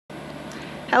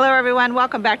Hello everyone,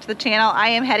 welcome back to the channel. I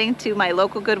am heading to my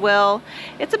local Goodwill.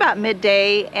 It's about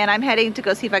midday and I'm heading to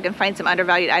go see if I can find some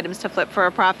undervalued items to flip for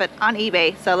a profit on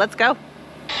eBay. So let's go.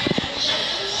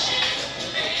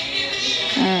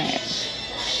 Alright.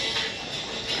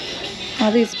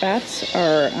 All these bats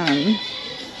are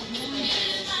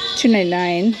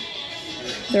 $2.99.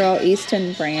 They're all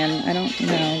Easton brand. I don't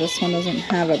know, this one doesn't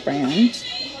have a brand.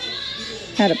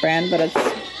 Had a brand, but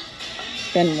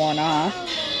it's been worn off.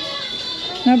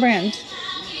 No brand.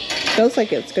 Feels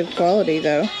like it's good quality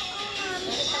though.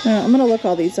 I'm gonna look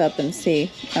all these up and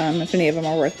see if any of them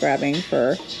are worth grabbing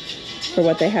for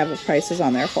what they have prices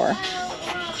on there for.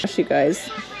 Gosh, you guys,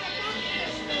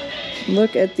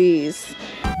 look at these.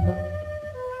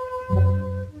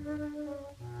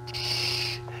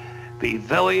 Be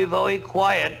very, very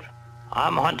quiet.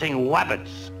 I'm hunting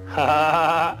rabbits.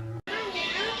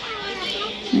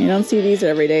 You don't see these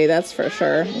every day, that's for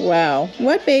sure. Wow.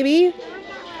 What, baby?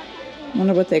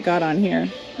 Wonder what they got on here.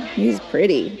 He's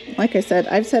pretty. Like I said,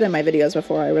 I've said in my videos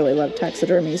before, I really love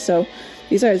taxidermy, so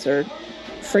these guys are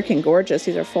freaking gorgeous.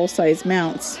 These are full-size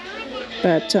mounts.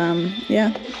 But,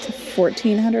 yeah, it's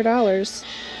 $1,400.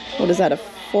 What is that, a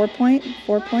 4-point?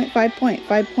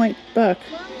 5-point buck.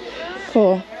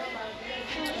 Cool.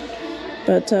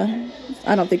 But,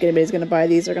 I don't think anybody's going to buy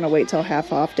these. They're going to wait till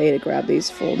half off day to grab these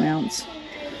full mounts.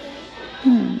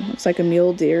 Looks like a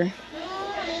mule deer.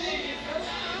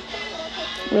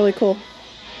 Really cool.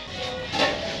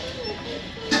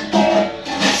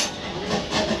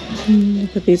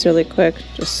 Look at these really quick.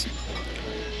 Just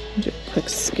do a quick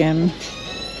skim.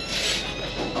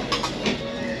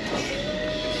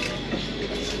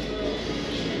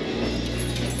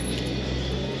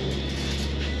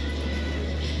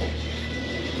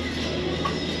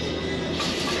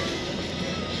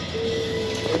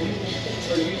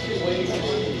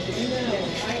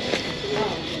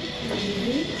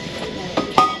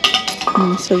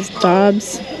 It says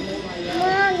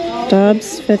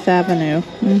Dobbs Fifth Avenue.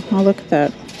 I'll look at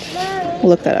that. We'll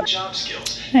look that up.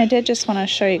 And I did just want to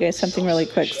show you guys something really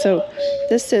quick. So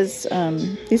this is,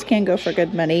 these can go for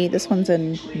good money. This one's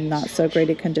in not so great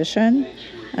a condition.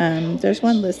 There's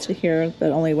one listed here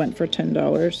that only went for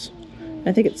 $10.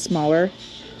 I think it's smaller,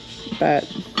 but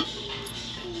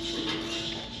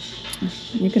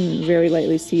you can very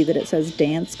lightly see that it says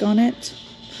Dansk on it.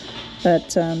 But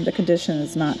the condition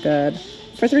is not good.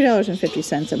 For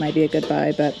 $3.50, it might be a good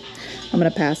buy, but I'm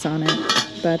going to pass on it.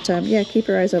 But, yeah, keep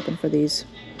your eyes open for these.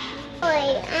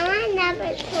 I want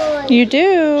another toy. You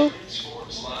do?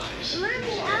 Mommy,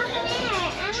 over there.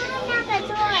 I want another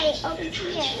toy over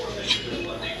here.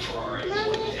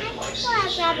 Mommy, I just want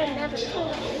to grab another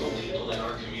toy.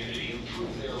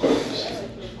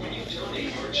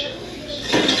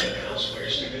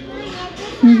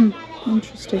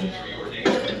 Interesting.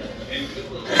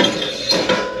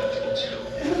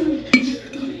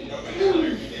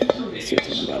 Let's see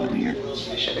what's about in here.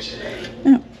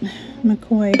 Oh,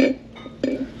 McCoy.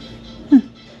 Huh.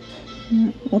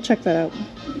 We'll check that out.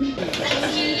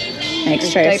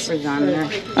 Thanks, Trace. Diapers on there.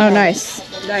 Oh, nice.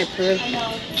 Diapers.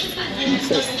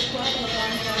 This is...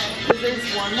 There's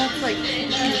one that's like, she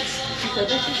said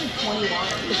that she's like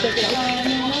 21.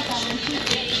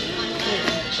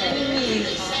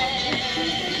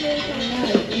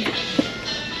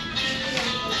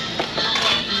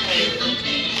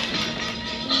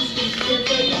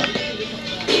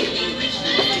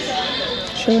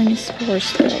 Chilling spore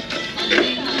still.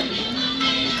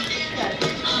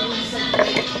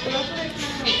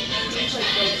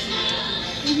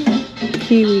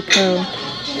 Kiwi Co.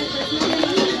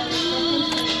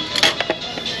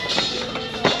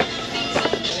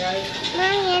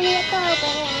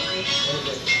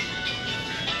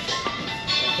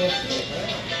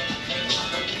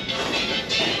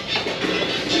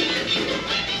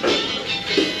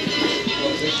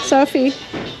 Sophie.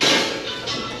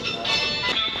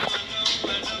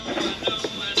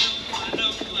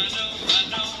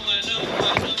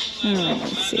 Alright,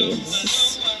 let's see. This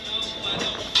is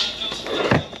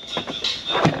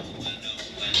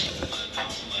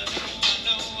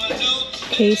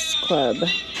Case Club.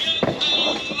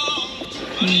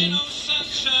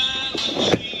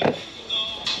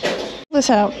 This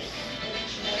out.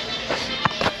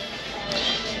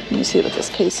 Let me see what this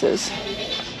case is.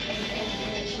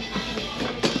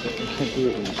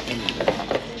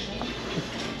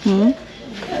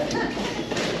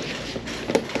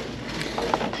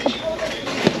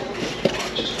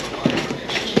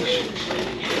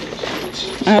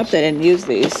 I hope they didn't use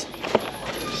these.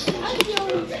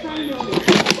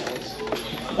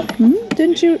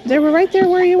 Didn't you? They were right there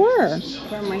where you were.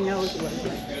 Where my nose was.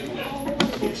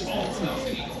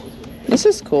 This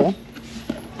is cool.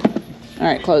 All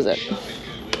right, close it.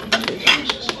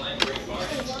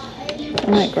 I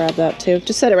might grab that too.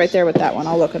 Just set it right there with that one.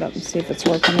 I'll look it up and see if it's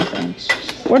worth anything.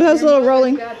 What are those little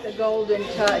rolling? Got the golden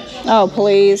touch. Oh,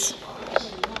 please.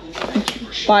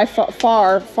 By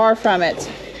far from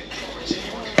it.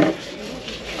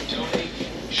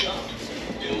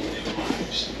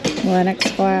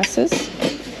 Lennox glasses.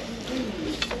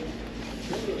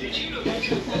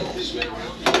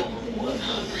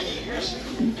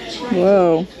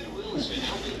 Whoa.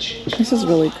 This is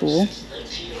really cool.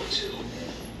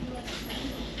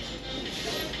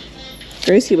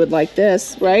 Gracie would like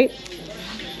this, right?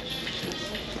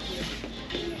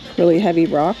 Really heavy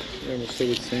rock. Yeah, so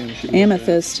would Sam.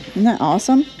 Amethyst. Isn't that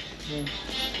awesome? Yeah.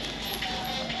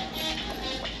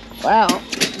 Wow.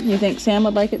 You think Sam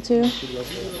would like it too?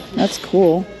 That's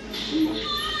cool.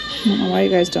 I don't know why you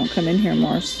guys don't come in here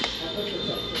more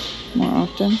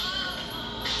often.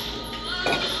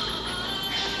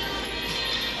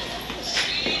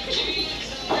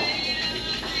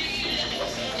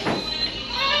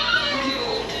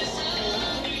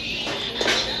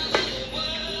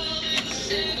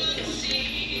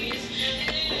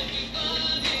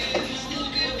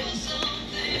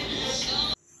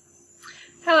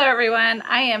 Hello everyone,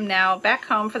 I am now back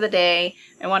home for the day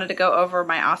and wanted to go over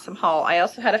my awesome haul. I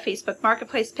also had a Facebook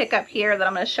Marketplace pickup here that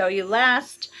I'm going to show you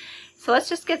last. So let's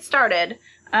just get started.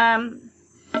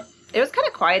 It was kind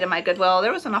of quiet in my Goodwill.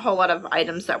 There wasn't a whole lot of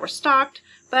items that were stocked,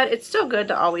 but it's still good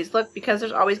to always look because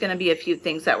there's always going to be a few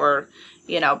things that were,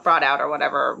 you know, brought out or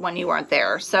whatever when you weren't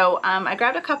there. So I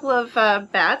grabbed a couple of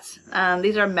bats.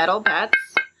 These are metal bats.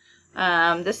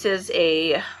 This is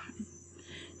a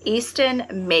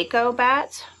Easton Mako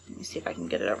bat. Let me see if I can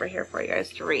get it over here for you guys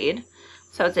to read.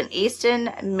 So it's an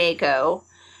Easton Mako,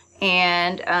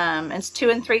 and it's 2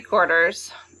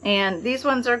 3/4. And these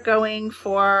ones are going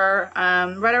for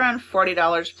right around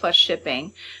 $40 plus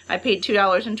shipping. I paid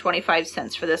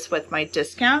 $2.25 for this with my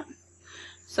discount,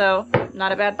 so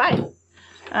not a bad buy.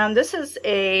 This is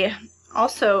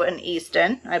also an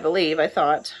Easton, I believe. I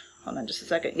thought. Hold on just a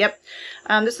second. Yep.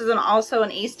 This is also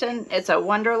an Easton. It's a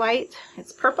Wonderlight.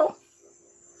 It's purple.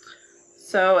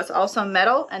 So it's also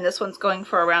metal, and this one's going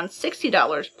for around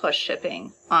 $60 plus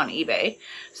shipping on eBay.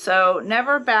 So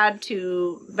never bad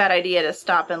idea to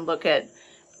stop and look at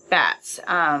bats,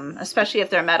 especially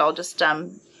if they're metal. Just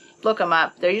look them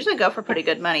up. They usually go for pretty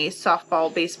good money.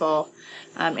 Softball, baseball,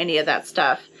 any of that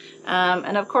stuff.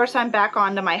 And of course, I'm back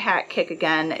onto my hat kick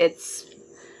again. It's,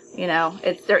 you know,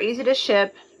 they're easy to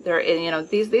ship. They're, you know,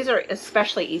 these are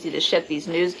especially easy to ship, these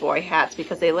newsboy hats,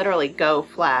 because they literally go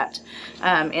flat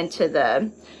into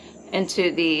the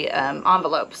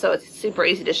envelope. So it's super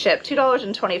easy to ship.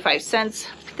 $2.25.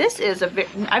 This is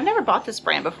I've never bought this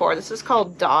brand before. This is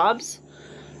called Dobbs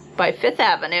by Fifth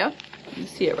Avenue. You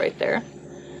see it right there.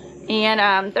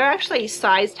 And they're actually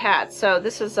sized hats. So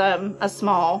this is a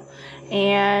small.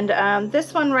 And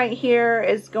this one right here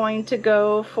is going to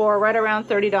go for right around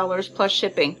 $30 plus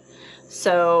shipping.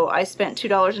 So I spent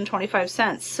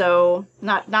 $2.25, so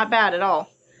not bad at all.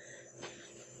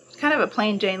 Kind of a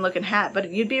plain Jane looking hat,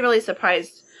 but you'd be really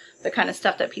surprised the kind of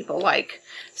stuff that people like.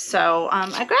 So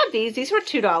I grabbed these. These were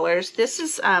 $2. This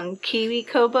is Kiwi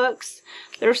Co books.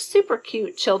 They're super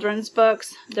cute children's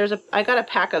books. I got a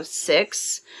pack of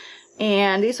 6.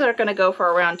 And these are going to go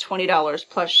for around $20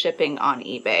 plus shipping on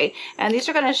eBay. And these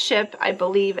are going to ship, I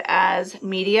believe, as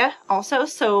media also.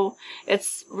 So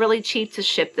it's really cheap to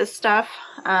ship this stuff.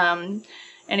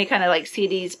 Any kind of like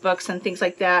CDs, books, and things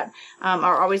like that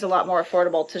are always a lot more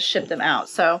affordable to ship them out.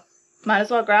 So might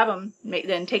as well grab them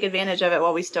and take advantage of it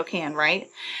while we still can, right?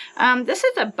 This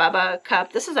is a Bubba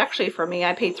cup. This is actually for me.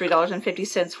 I paid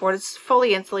 $3.50 for it. It's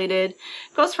fully insulated.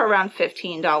 Goes for around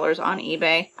 $15 on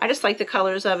eBay. I just like the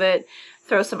colors of it.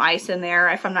 Throw some ice in there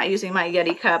if I'm not using my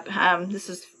Yeti cup. This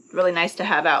is really nice to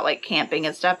have out like camping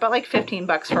and stuff, but like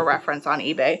 $15 for reference on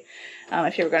eBay.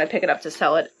 If you were going to pick it up to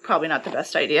sell it, probably not the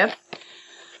best idea.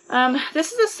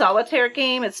 This is a solitaire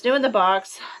game. It's new in the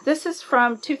box. This is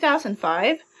from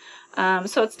 2005.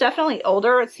 So it's definitely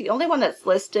older. It's the only one that's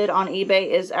listed on eBay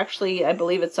is actually, I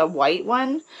believe it's a white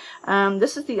one.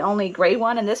 This is the only gray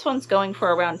one, and this one's going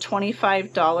for around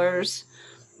 $25.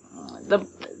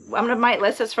 I might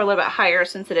list this for a little bit higher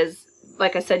since it is,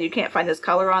 like I said, you can't find this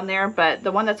color on there, but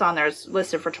the one that's on there is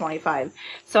listed for $25.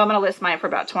 So I'm going to list mine for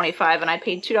about $25, and I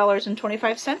paid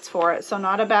 $2.25 for it. So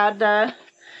not a bad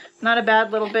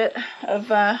little bit of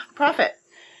profit.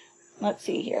 Let's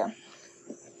see here.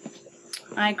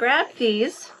 I grabbed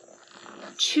these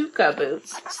Chooka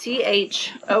boots,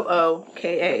 C-H-O-O-K-A.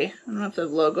 I don't know if the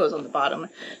logo's on the bottom.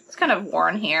 It's kind of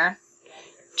worn here.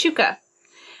 Chooka.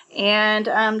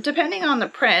 And depending on the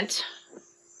print,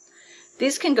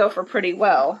 these can go for pretty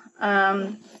well.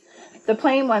 The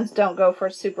plain ones don't go for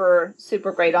super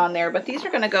great on there, but these are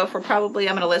going to go for probably,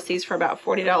 I'm going to list these for about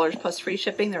 $40 plus free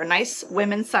shipping. They're a nice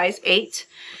women's size 8,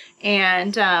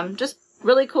 and just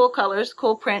really cool colors,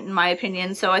 cool print in my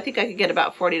opinion. So I think I could get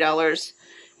about $40.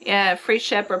 Yeah, free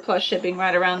ship or plus shipping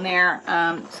right around there.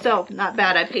 Still not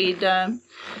bad. I paid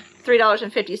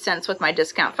 $3.50 with my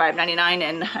discount, $5.99,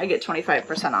 and I get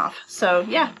 25% off. So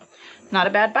yeah, not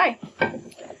a bad buy.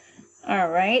 All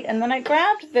right, and then I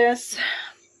grabbed this.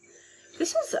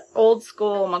 This is old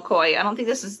school McCoy. I don't think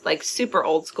this is like super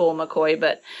old school McCoy,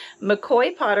 but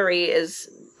McCoy pottery is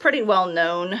pretty well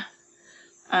known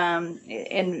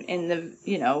in the,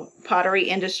 you know, pottery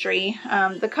industry.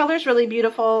 The color's really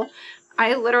beautiful.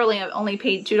 I literally have only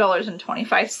paid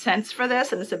 $2.25 for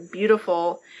this, and it's a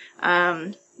beautiful,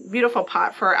 beautiful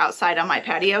pot for outside on my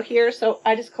patio here. So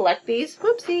I just collect these.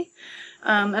 Whoopsie.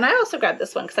 And I also grabbed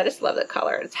this one because I just love the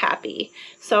color. It's happy.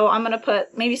 So I'm going to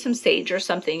put maybe some sage or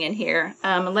something in here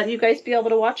and let you guys be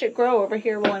able to watch it grow over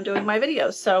here while I'm doing my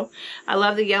videos. So I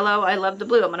love the yellow. I love the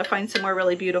blue. I'm going to find somewhere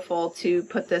really beautiful to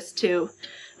put this to.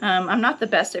 I'm not the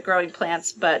best at growing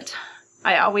plants, but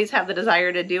I always have the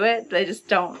desire to do it. They just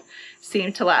don't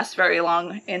seem to last very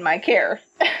long in my care.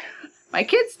 My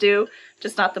kids do,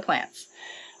 just not the plants.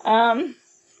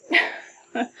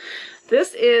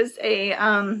 This is a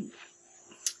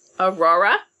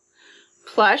Aurora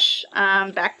plush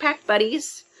Backpack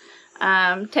Buddies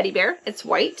teddy bear. It's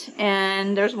white,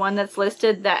 and there's one that's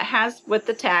listed that has with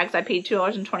the tags. I paid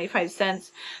 $2.25.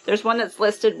 There's one that's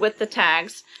listed with the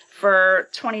tags for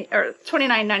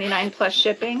 $29.99 plus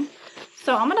shipping.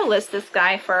 So I'm going to list this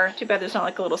guy for, too bad there's not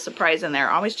like a little surprise in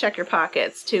there. Always check your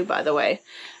pockets too, by the way.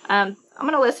 I'm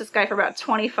going to list this guy for about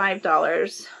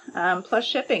 $25 plus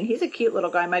shipping. He's a cute little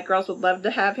guy. My girls would love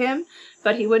to have him,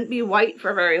 but he wouldn't be white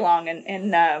for very long in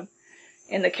the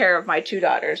care of my 2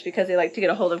 daughters, because they like to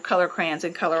get a hold of color crayons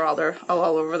and color all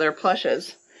over their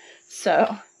plushes.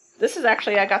 So this is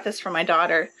actually, I got this for my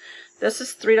daughter. This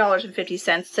is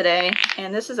 $3.50 today,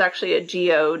 and this is actually a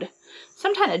geode,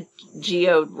 some kind of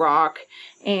geode rock,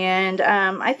 and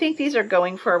I think these are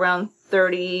going for around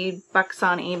 $30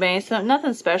 on eBay, so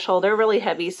nothing special. They're really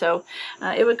heavy, so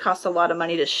it would cost a lot of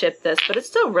money to ship this, but it's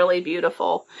still really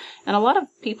beautiful. And a lot of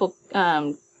people,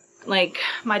 like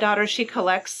my daughter, she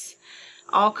collects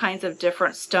all kinds of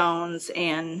different stones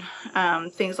and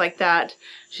things like that.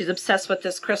 She's obsessed with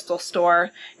this crystal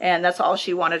store, and that's all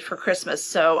she wanted for Christmas.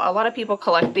 So a lot of people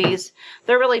collect these.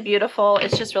 They're really beautiful.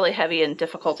 It's just really heavy and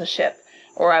difficult to ship,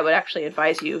 or I would actually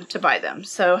advise you to buy them.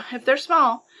 So if they're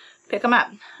small, pick them up.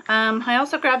 I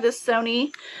also grabbed this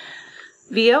Sony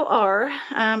VOR.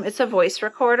 It's a voice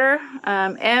recorder,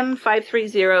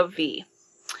 M530V.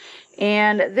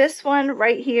 And this one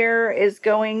right here is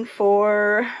going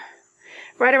for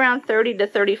right around $30 to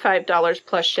 $35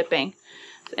 plus shipping.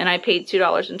 And I paid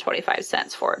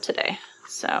 $2.25 for it today.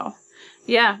 So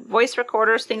yeah, voice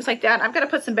recorders, things like that. I'm going to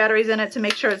put some batteries in it to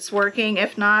make sure it's working.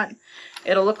 If not,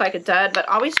 it'll look like a dud, but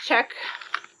always check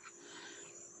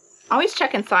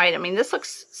inside. I mean, this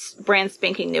looks brand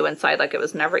spanking new inside, like it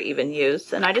was never even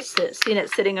used. And I just seen it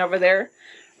sitting over there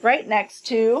right next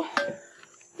to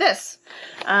this.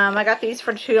 I got these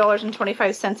for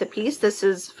 $2.25 a piece. This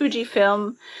is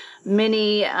Fujifilm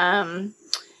mini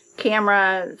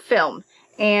camera film.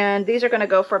 And these are going to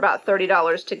go for about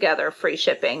 $30 together, free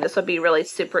shipping. This will be really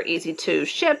super easy to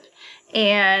ship,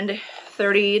 and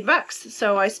 $30.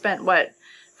 So I spent, what,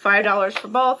 $5 for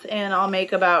both, and I'll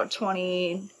make about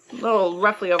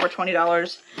roughly over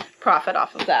 $20 profit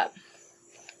off of that.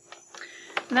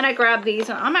 And then I grabbed these,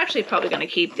 and I'm actually probably going to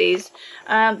keep these.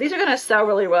 These are going to sell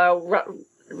really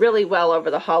well over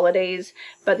the holidays,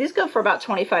 but these go for about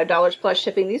 $25 plus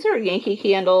shipping. These are Yankee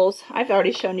candles. I've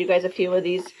already shown you guys a few of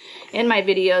these in my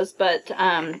videos, but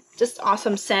just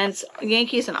awesome scents.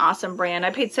 Yankee's an awesome brand.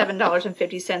 I paid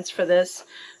 $7.50 for this,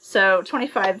 so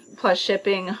 $25 plus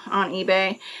shipping on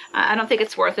eBay. I don't think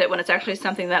it's worth it when it's actually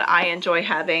something that I enjoy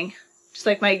having, just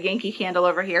like my Yankee candle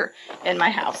over here in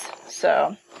my house.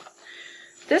 So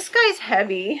this guy's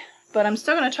heavy, but I'm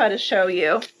still going to try to show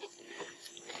you.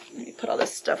 Let me put all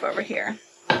this stuff over here.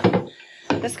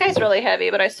 This guy's really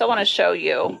heavy, but I still want to show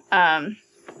you,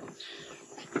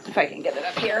 if I can get it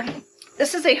up here.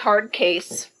 This is a hard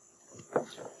case,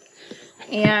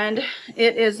 and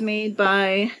it is made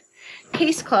by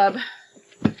Case Club.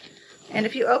 And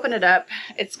if you open it up,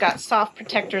 it's got soft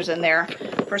protectors in there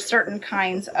for certain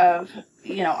kinds of,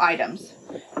 items.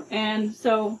 And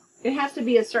so it has to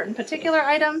be a certain particular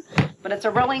item, but it's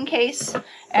a rolling case,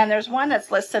 and there's one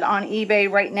that's listed on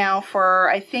eBay right now for,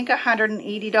 I think,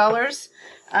 $180.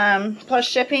 plus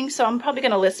shipping. So I'm probably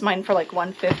going to list mine for like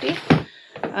 $150.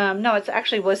 No, it's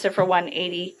actually listed for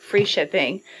 $180 free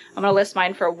shipping. I'm going to list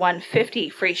mine for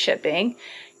 $150 free shipping.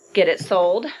 Get it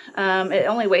sold. It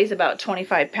only weighs about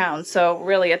 25 pounds. So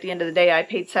really at the end of the day, I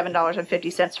paid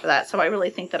 $7.50 for that. So I really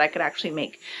think that I could actually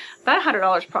make about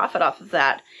 $100 profit off of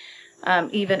that,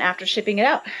 even after shipping it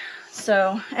out.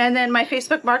 So, and then my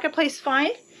Facebook Marketplace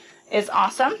find is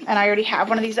awesome. And I already have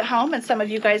one of these at home. And some of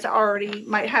you guys already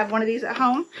might have one of these at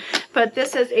home. But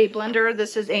this is a blender.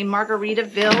 This is a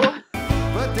Margaritaville.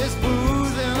 But this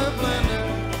booze in a blender,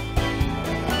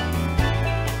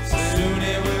 soon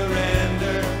it will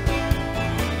render.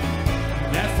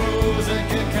 That frozen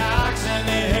concoction,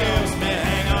 it helps me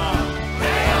hang on.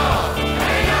 Hang on,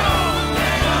 hang on,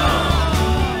 hang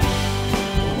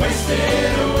on.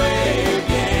 Wasted away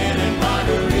again in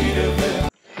Margaritaville.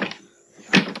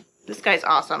 This guy's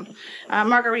awesome.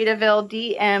 Margaritaville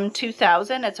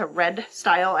DM2000. It's a red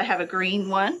style. I have a green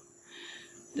one.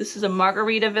 This is a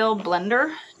Margaritaville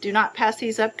blender. Do not pass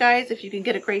these up, guys, if you can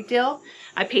get a great deal.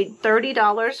 I paid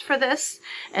 $30 for this,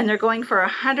 and they're going for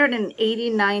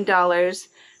 $189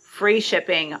 free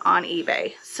shipping on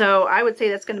eBay. So I would say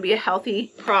that's going to be a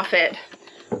healthy profit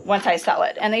once I sell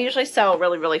it. And they usually sell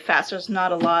really, really fast. There's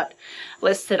not a lot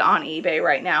listed on eBay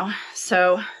right now.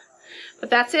 So, but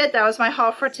that's it. That was my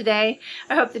haul for today.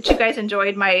 I hope that you guys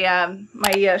enjoyed my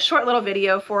my short little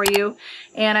video for you.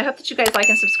 And I hope that you guys like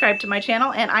and subscribe to my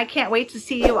channel. And I can't wait to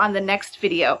see you on the next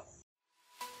video.